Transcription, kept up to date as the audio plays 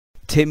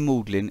Tim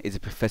Maudlin is a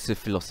professor of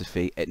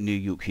philosophy at New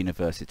York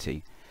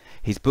University.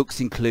 His books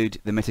include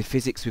The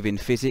Metaphysics Within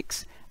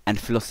Physics and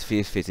Philosophy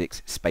of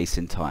Physics, Space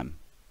and Time.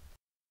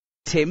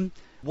 Tim,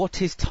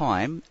 what is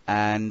time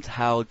and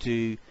how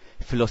do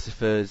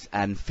philosophers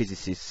and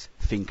physicists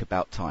think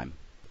about time?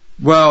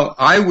 Well,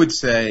 I would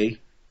say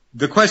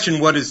the question,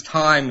 what is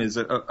time, is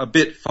a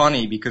bit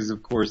funny because,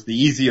 of course, the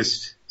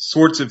easiest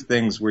sorts of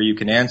things where you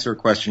can answer a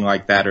question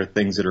like that are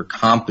things that are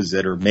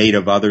composite or made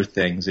of other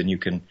things, and you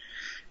can,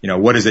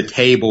 what is a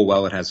table?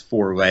 Well, it has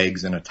four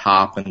legs and a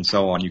top and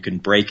so on. You can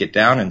break it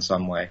down in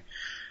some way.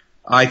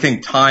 I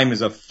think time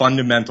is a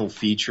fundamental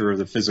feature of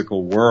the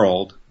physical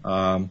world.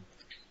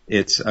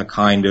 It's a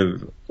kind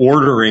of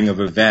ordering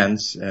of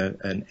events,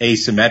 an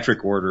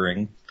asymmetric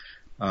ordering.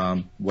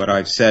 What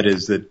I've said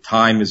is that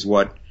time is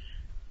what,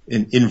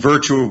 in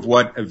virtue of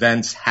what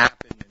events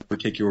happen in a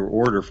particular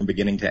order from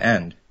beginning to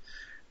end.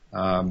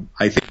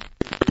 I think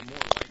you're more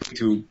likely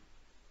to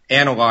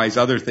analyze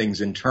other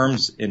things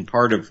in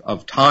part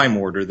of time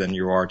order than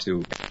you are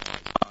to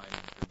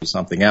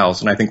something else.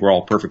 And I think we're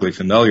all perfectly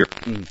familiar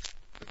with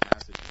the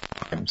passage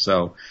of time.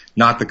 So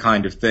not the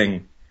kind of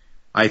thing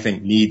I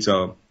think needs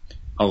a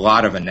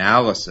lot of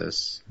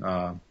analysis.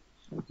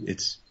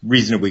 It's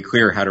reasonably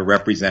clear how to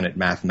represent it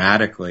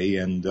mathematically,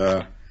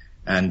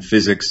 and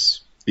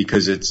physics,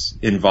 because it's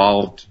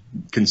involved,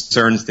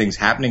 concerns things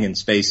happening in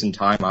space and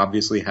time,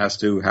 obviously has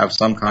to have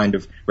some kind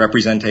of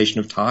representation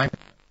of time.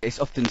 It's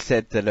often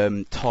said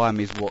that time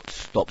is what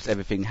stops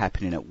everything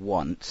happening at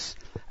once,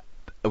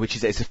 which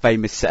is it's a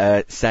famous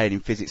saying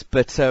in physics.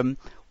 But it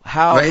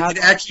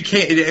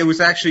was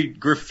actually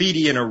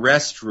graffiti in a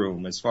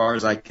restroom, as far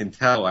as I can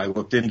tell. I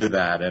looked into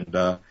that,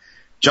 and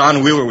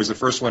John Wheeler was the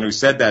first one who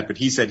said that, but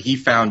he said he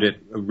found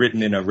it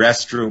written in a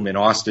restroom in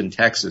Austin,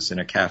 Texas, in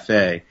a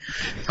cafe.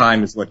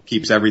 Time is what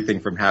keeps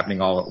everything from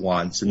happening all at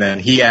once. And then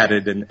he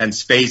added, and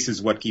space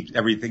is what keeps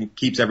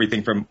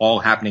everything from all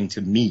happening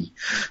to me.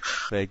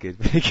 Very good,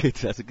 very good.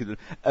 That's a good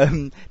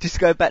one. Just to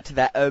go back to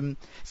that,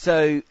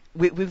 so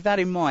with that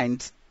in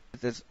mind,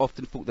 there's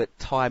often thought that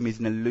time is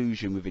an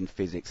illusion within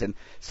physics, and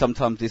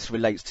sometimes this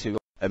relates to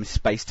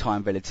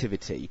space-time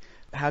relativity.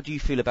 How do you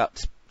feel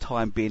about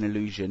time being an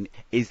illusion?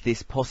 Is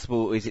this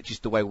possible, or is it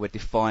just the way we're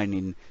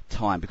defining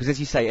time? Because as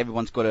you say,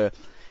 everyone's got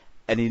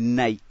an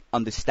innate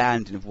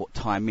understanding of what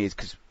time is,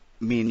 because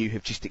me and you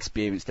have just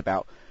experienced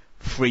about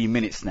 3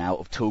 minutes now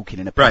of talking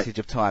in a passage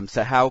of time.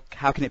 So how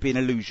can it be an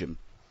illusion?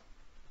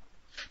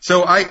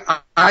 So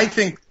I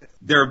think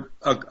there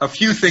are a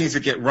few things that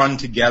get run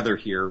together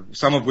here,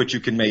 some of which you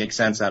can make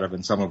sense out of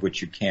and some of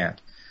which you can't.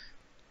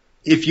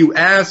 If you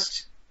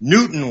asked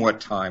Newton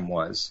what time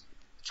was,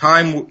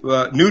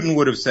 Newton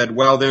would have said,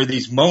 well, there are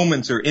these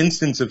moments or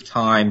instants of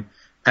time,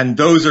 and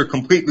those are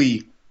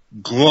completely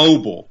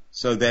global.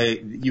 So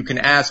you can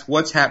ask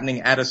what's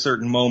happening at a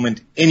certain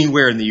moment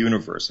anywhere in the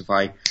universe.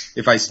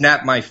 If I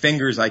snap my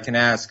fingers, I can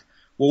ask,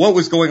 well, what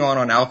was going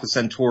on Alpha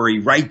Centauri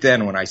right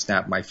then when I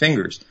snapped my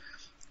fingers?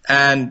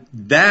 And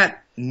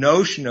that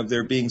notion of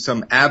there being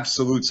some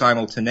absolute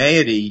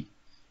simultaneity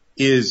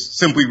is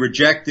simply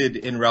rejected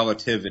in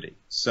relativity.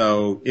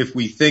 So if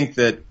we think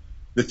that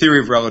the theory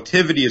of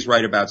relativity is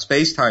right about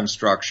space-time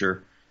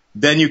structure,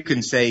 then you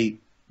can say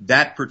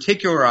that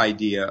particular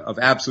idea of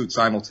absolute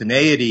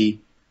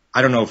simultaneity,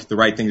 I don't know if the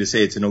right thing to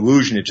say it's an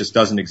illusion, it just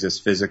doesn't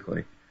exist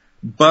physically.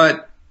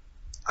 But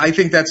I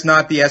think that's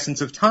not the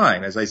essence of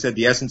time. As I said,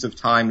 the essence of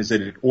time is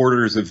that it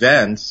orders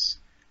events,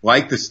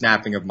 like the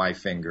snapping of my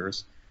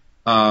fingers,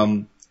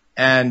 and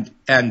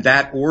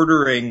that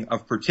ordering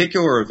of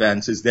particular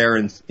events is there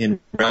in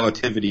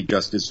relativity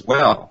just as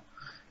well.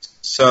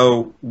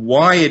 So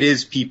why it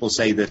is people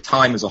say that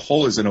time as a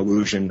whole is an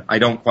illusion, I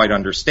don't quite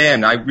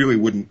understand. I really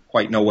wouldn't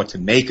quite know what to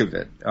make of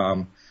it.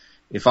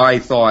 If I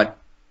thought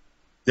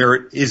there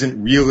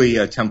isn't really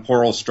a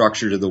temporal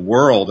structure to the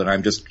world and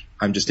I'm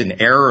just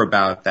in error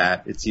about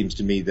that, it seems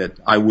to me that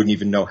I wouldn't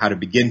even know how to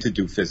begin to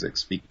do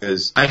physics,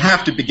 because I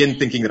have to begin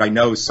thinking that I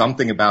know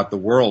something about the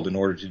world in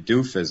order to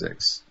do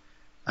physics,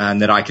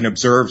 and that I can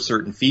observe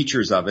certain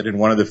features of it. And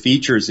one of the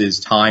features is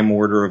time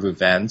order of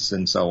events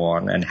and so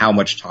on, and how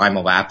much time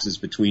elapses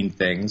between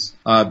things.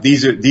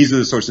 These are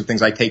the sorts of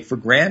things I take for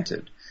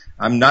granted.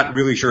 I'm not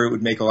really sure it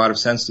would make a lot of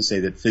sense to say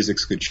that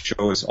physics could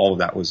show us all of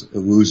that was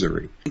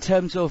illusory. In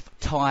terms of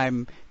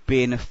time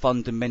being a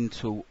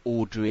fundamental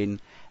ordering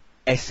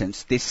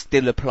essence, this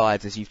still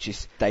applies, as you've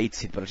just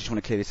stated, but I just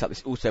want to clear this up.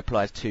 This also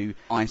applies to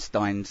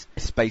Einstein's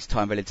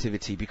space-time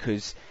relativity,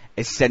 because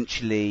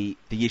essentially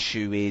the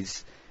issue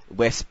is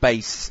where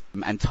space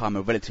and time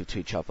are relative to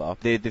each other.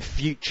 The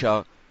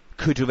future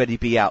could already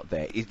be out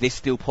there. Is this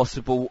still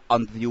possible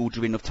under the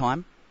ordering of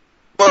time?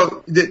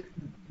 Well,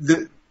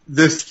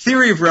 the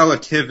theory of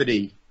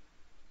relativity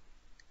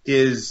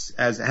is,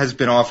 as has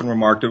been often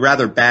remarked, a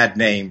rather bad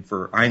name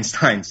for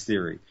Einstein's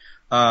theory.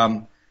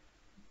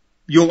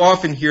 You'll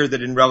often hear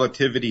that in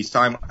relativity,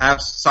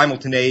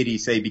 simultaneity,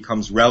 say,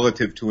 becomes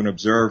relative to an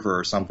observer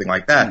or something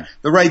like that.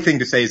 The right thing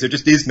to say is there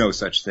just is no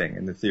such thing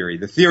in the theory.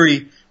 The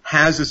theory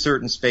has a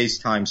certain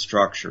space-time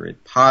structure.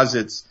 It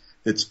posits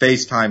that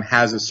space-time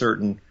has a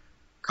certain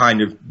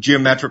kind of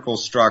geometrical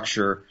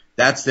structure.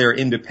 That's there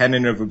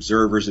independent of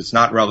observers. It's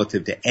not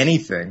relative to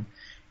anything.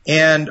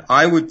 And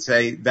I would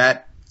say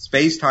that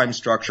space-time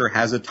structure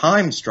has a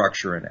time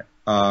structure in it.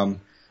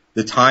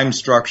 The time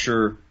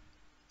structure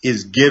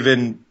is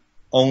given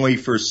only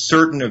for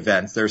certain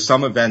events. There are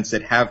some events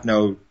that have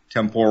no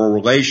temporal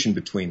relation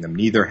between them.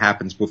 Neither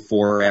happens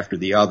before or after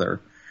the other.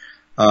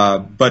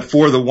 But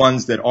for the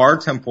ones that are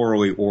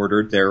temporally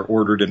ordered, they're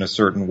ordered in a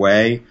certain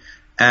way.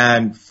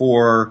 And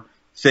for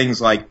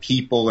things like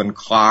people and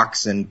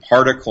clocks and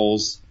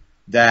particles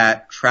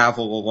that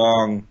travel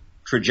along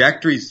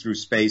trajectories through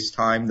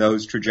space-time,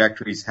 those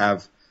trajectories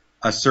have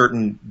a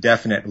certain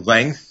definite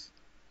length,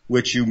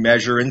 which you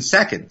measure in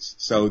seconds.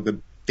 So the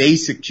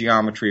basic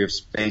geometry of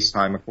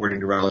space-time,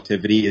 according to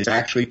relativity, is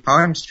actually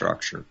time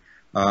structure.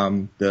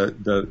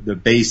 The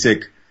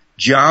basic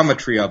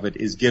geometry of it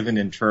is given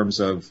in terms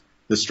of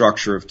the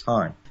structure of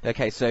time.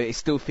 Okay, so it's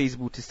still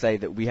feasible to say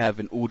that we have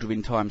an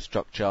ordering time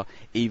structure,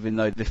 even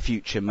though the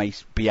future may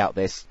be out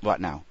there right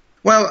now.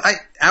 Well,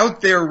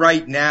 out there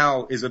right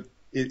now is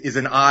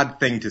an odd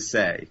thing to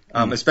say,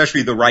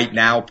 especially the right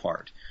now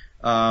part.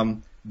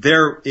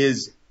 There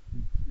is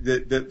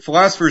the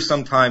philosophers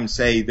sometimes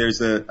say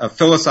there's a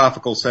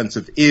philosophical sense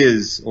of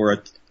is, or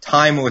a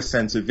timeless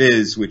sense of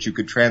is, which you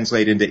could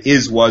translate into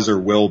is, was, or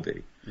will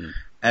be.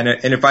 And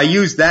if I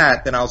use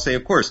that, then I'll say,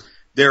 of course,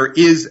 there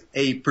is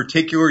a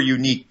particular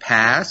unique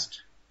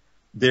past.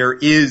 There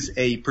is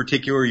a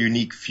particular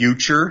unique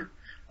future,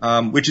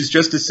 which is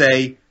just to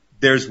say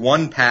there's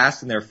one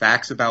past and there are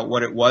facts about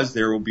what it was.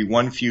 There will be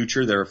one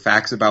future. There are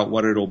facts about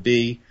what it'll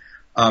be.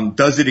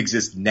 Does it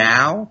exist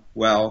now?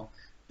 Well,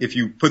 if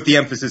you put the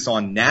emphasis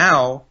on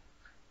now,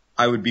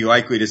 I would be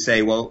likely to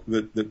say, well,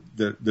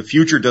 the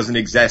future doesn't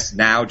exist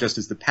now, just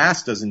as the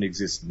past doesn't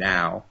exist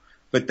now.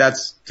 But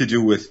that's to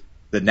do with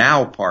the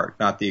now part,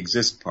 not the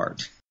exist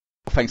part.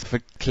 Thanks for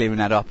clearing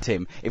that up,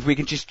 Tim. If we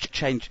can just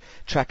change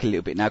track a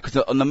little bit now, because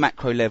on the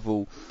macro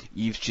level,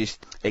 you've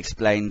just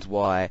explained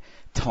why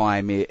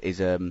time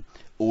is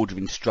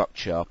ordering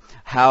structure.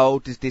 How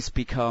does this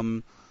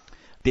become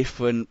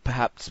different,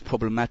 perhaps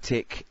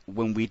problematic,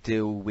 when we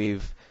deal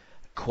with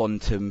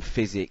quantum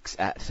physics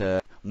at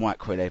a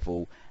micro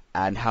level,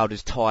 and how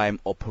does time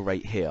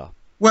operate here?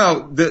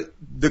 Well,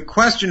 the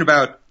question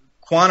about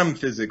quantum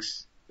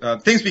physics,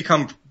 things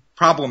become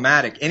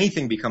problematic.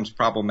 Anything becomes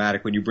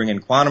problematic when you bring in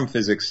quantum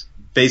physics,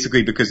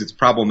 basically because it's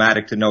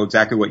problematic to know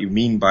exactly what you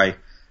mean by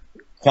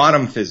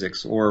quantum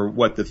physics or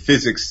what the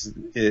physics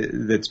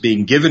that's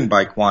being given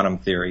by quantum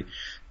theory.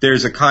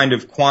 There's a kind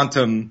of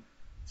quantum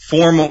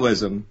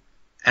formalism,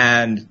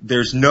 and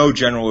there's no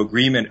general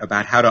agreement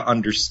about how to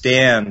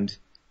understand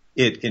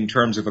it in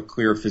terms of a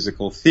clear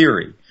physical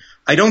theory.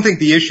 I don't think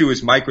the issue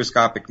is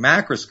microscopic,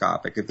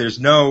 macroscopic. If there's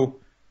no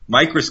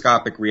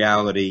microscopic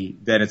reality,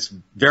 then it's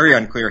very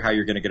unclear how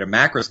you're going to get a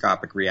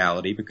macroscopic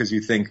reality, because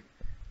you think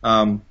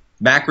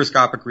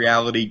macroscopic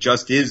reality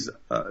just is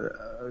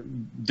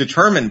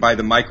determined by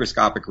the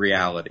microscopic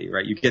reality,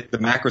 right? You get the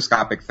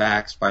macroscopic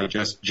facts by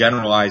just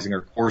generalizing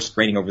or coarse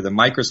graining over the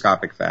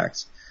microscopic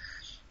facts.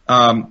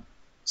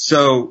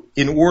 So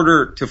in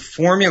order to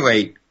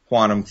formulate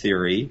quantum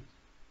theory,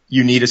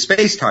 you need a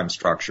space-time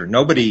structure.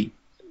 Nobody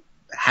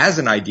has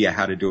an idea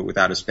how to do it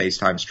without a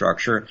space-time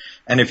structure.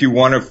 And if you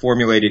want to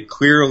formulate it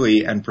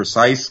clearly and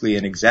precisely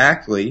and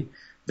exactly,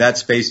 that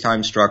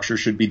space-time structure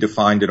should be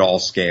defined at all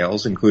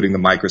scales, including the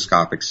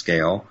microscopic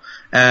scale.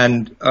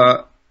 And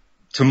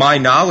to my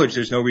knowledge,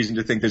 there's no reason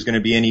to think there's going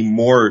to be any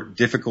more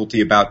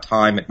difficulty about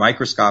time at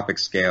microscopic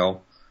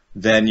scale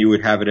than you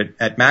would have it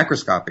at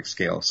macroscopic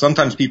scale.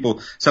 Sometimes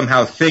people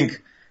somehow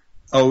think,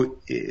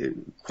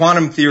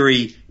 quantum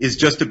theory is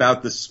just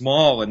about the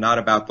small and not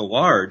about the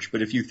large.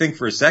 But if you think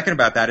for a second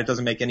about that, it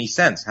doesn't make any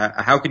sense.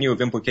 How can you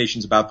have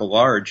implications about the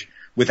large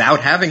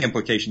without having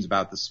implications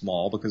about the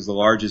small? Because the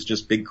large is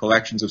just big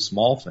collections of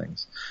small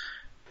things.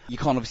 You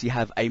can't obviously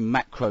have a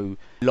macro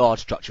large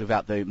structure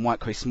without the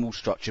micro small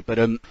structure. But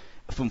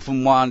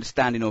from my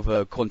understanding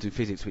of quantum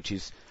physics, which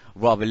is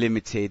rather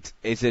limited,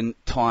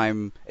 isn't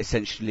time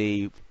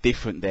essentially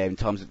different there in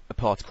terms of a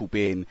particle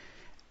being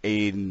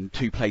in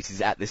two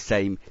places at the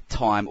same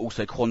time?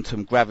 Also,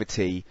 quantum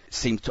gravity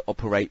seems to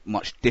operate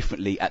much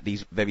differently at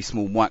these very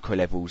small micro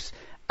levels,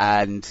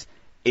 and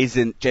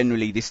isn't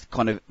generally this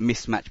kind of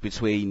mismatch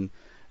between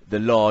the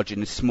large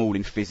and the small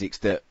in physics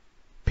that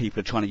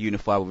people are trying to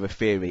unify with a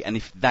theory? And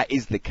if that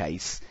is the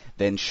case,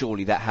 then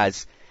surely that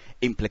has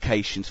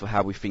implications for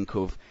how we think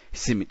of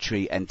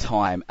symmetry and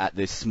time at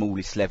the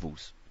smallest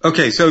levels.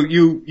 Okay, so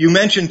you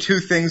mentioned two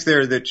things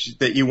there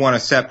that you want to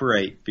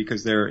separate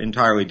because they're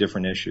entirely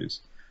different issues.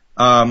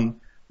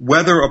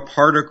 Whether a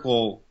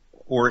particle,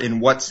 or in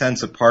what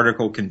sense a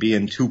particle can be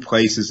in two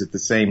places at the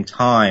same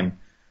time,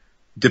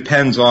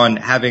 depends on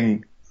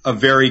having a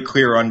very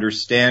clear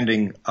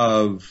understanding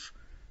of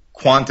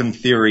quantum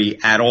theory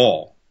at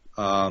all.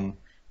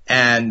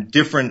 And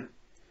different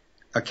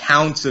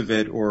accounts of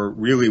it, or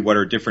really what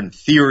are different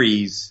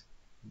theories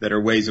that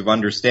are ways of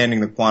understanding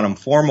the quantum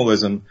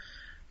formalism,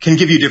 can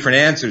give you different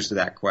answers to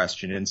that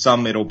question. In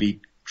some it'll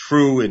be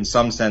true in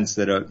some sense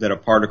that a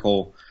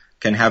particle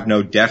can have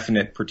no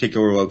definite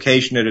particular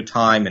location at a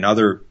time. In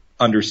other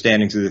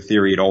understandings of the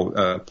theory,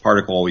 a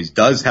particle always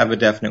does have a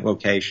definite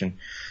location.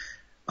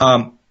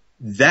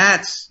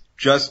 That's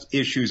just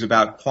issues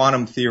about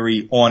quantum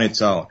theory on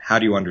its own. How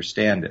do you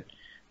understand it?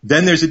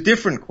 Then there's a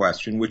different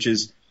question, which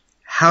is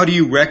how do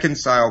you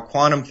reconcile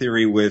quantum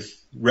theory with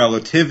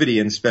relativity,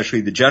 and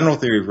especially the general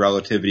theory of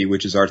relativity,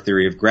 which is our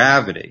theory of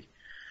gravity?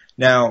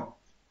 Now,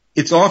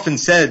 it's often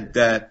said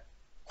that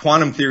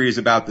quantum theory is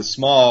about the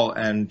small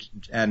and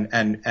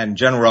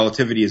general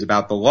relativity is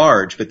about the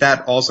large, but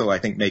that also, I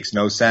think, makes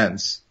no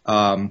sense.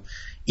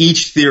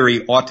 Each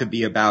theory ought to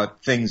be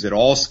about things at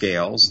all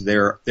scales.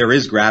 There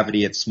is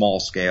gravity at small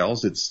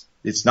scales.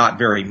 It's not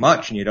very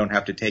much, and you don't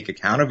have to take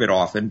account of it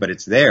often, but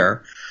it's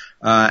there.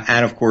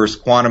 And of course,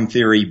 quantum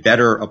theory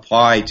better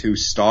apply to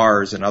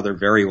stars and other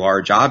very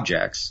large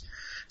objects.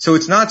 So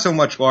it's not so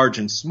much large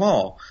and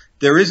small.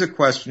 There is a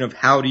question of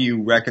how do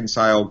you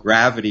reconcile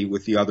gravity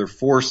with the other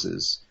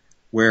forces,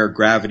 where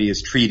gravity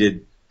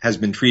has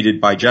been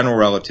treated by general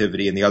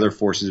relativity and the other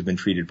forces have been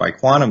treated by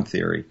quantum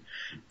theory.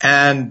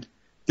 And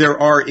there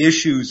are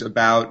issues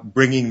about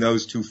bringing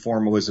those two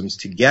formalisms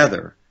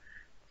together.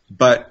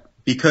 But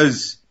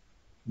because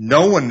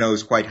no one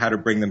knows quite how to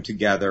bring them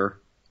together,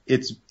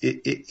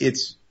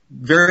 it's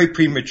very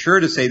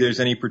premature to say there's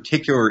any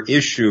particular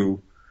issue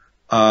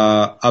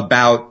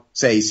about,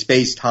 say,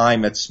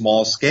 space-time at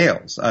small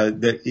scales.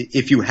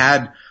 If you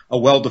had a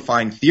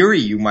well-defined theory,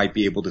 you might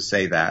be able to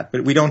say that,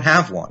 but we don't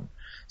have one.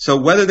 So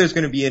whether there's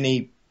going to be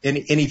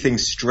anything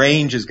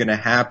strange is going to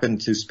happen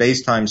to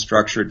space-time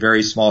structure at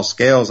very small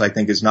scales, I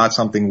think is not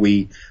something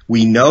we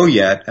know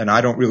yet, and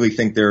I don't really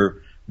think there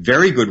are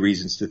very good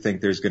reasons to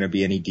think there's going to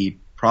be any deep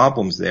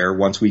problems there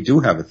once we do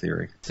have a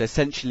theory. So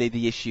essentially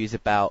the issue is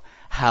about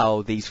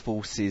how these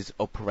forces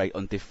operate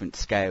on different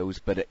scales,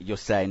 but you're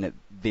saying that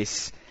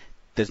this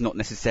does not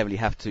necessarily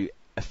have to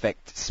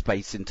affect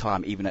space and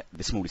time even at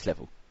the smallest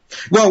level.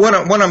 Well,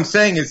 what I'm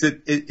saying is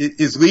that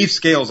is leave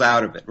scales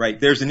out of it, right?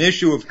 There's an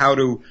issue of how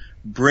to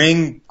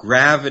bring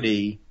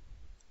gravity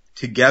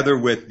together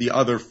with the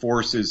other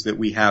forces that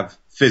we have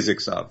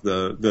physics of,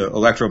 the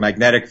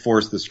electromagnetic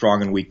force, the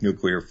strong and weak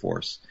nuclear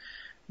force.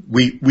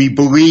 We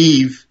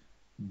believe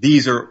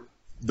these are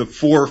the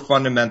four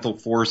fundamental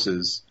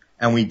forces,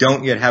 and we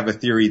don't yet have a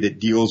theory that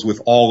deals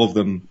with all of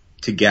them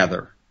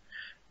together.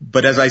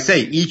 But as I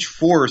say, each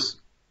force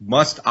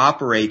must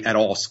operate at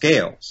all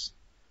scales.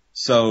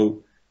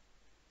 So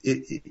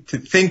to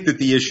think that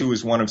the issue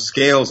is one of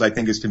scales, I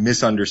think, is to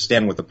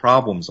misunderstand what the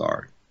problems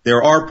are.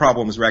 There are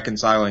problems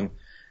reconciling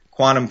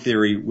quantum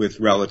theory with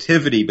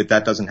relativity, but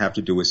that doesn't have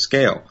to do with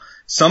scale.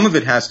 Some of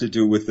it has to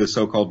do with the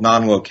so-called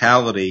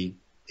non-locality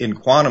in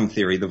quantum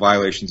theory, the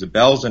violations of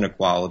Bell's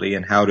inequality,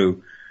 and how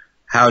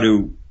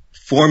to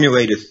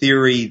formulate a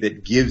theory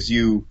that gives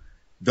you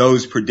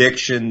those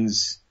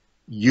predictions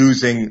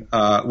using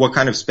what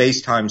kind of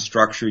space-time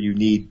structure you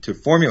need to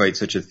formulate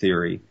such a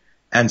theory.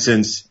 And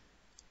since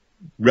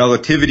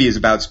relativity is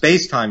about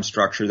space-time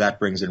structure, that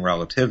brings in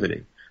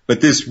relativity. But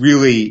this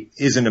really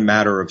isn't a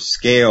matter of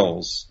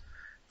scales.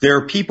 There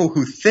are people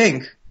who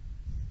think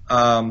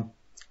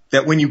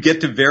that when you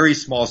get to very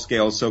small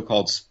scales,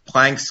 so-called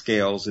Planck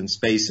scales in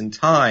space and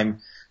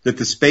time, that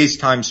the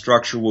space-time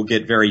structure will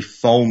get very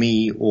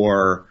foamy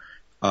or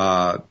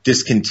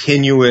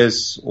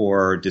discontinuous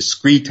or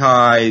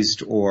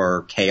discretized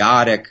or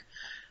chaotic.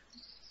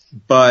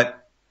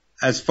 But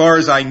as far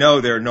as I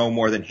know, there are no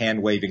more than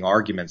hand-waving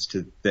arguments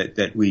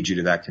that lead you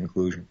to that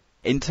conclusion.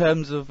 In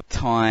terms of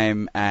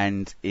time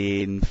and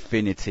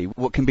infinity,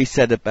 what can be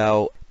said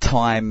about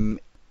time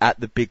at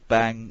the Big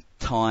Bang,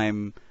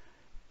 time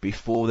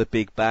before the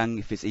Big Bang,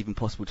 if it's even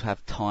possible to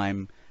have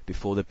time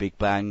before the Big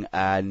Bang,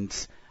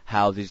 and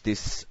how does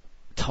this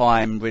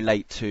time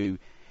relate to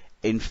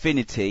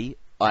infinity,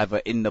 either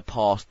in the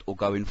past or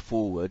going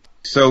forward?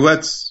 So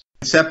let's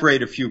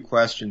separate a few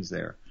questions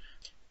there.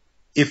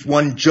 If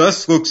one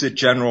just looks at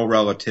general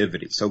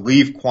relativity, so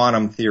leave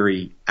quantum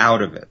theory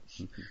out of it,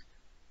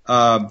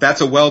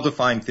 that's a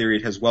well-defined theory.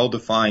 It has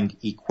well-defined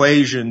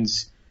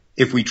equations.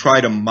 If we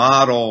try to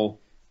model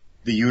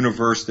the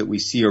universe that we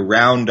see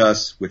around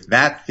us with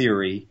that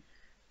theory,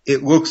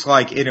 it looks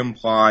like it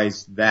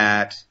implies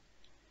that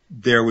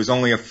there was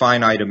only a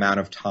finite amount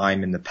of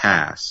time in the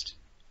past,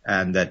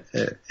 and that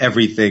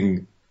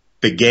everything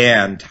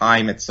began,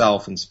 time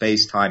itself and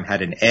space-time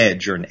had an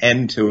edge or an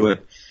end to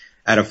it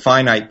at a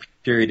finite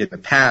period in the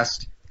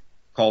past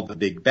called the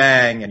Big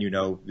Bang. And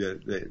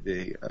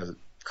the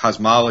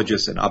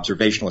cosmologists and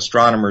observational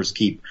astronomers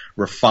keep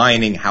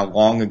refining how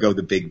long ago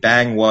the Big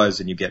Bang was,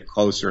 and you get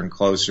closer and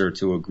closer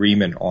to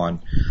agreement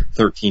on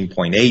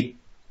 13.8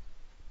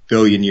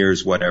 billion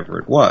years, whatever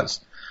it was.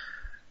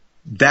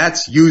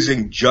 That's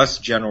using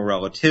just general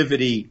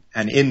relativity,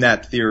 and in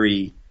that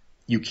theory,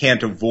 you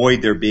can't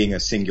avoid there being a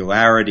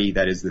singularity.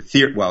 That is the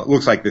theory. Well, it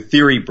looks like the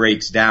theory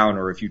breaks down,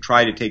 or if you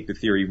try to take the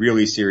theory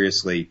really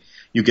seriously,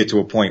 you get to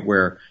a point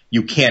where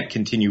you can't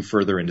continue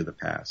further into the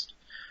past.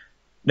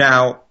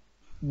 Now,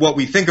 what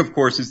we think, of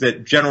course, is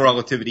that general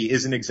relativity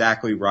isn't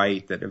exactly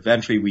right, that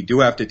eventually we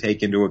do have to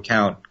take into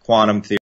account quantum theory.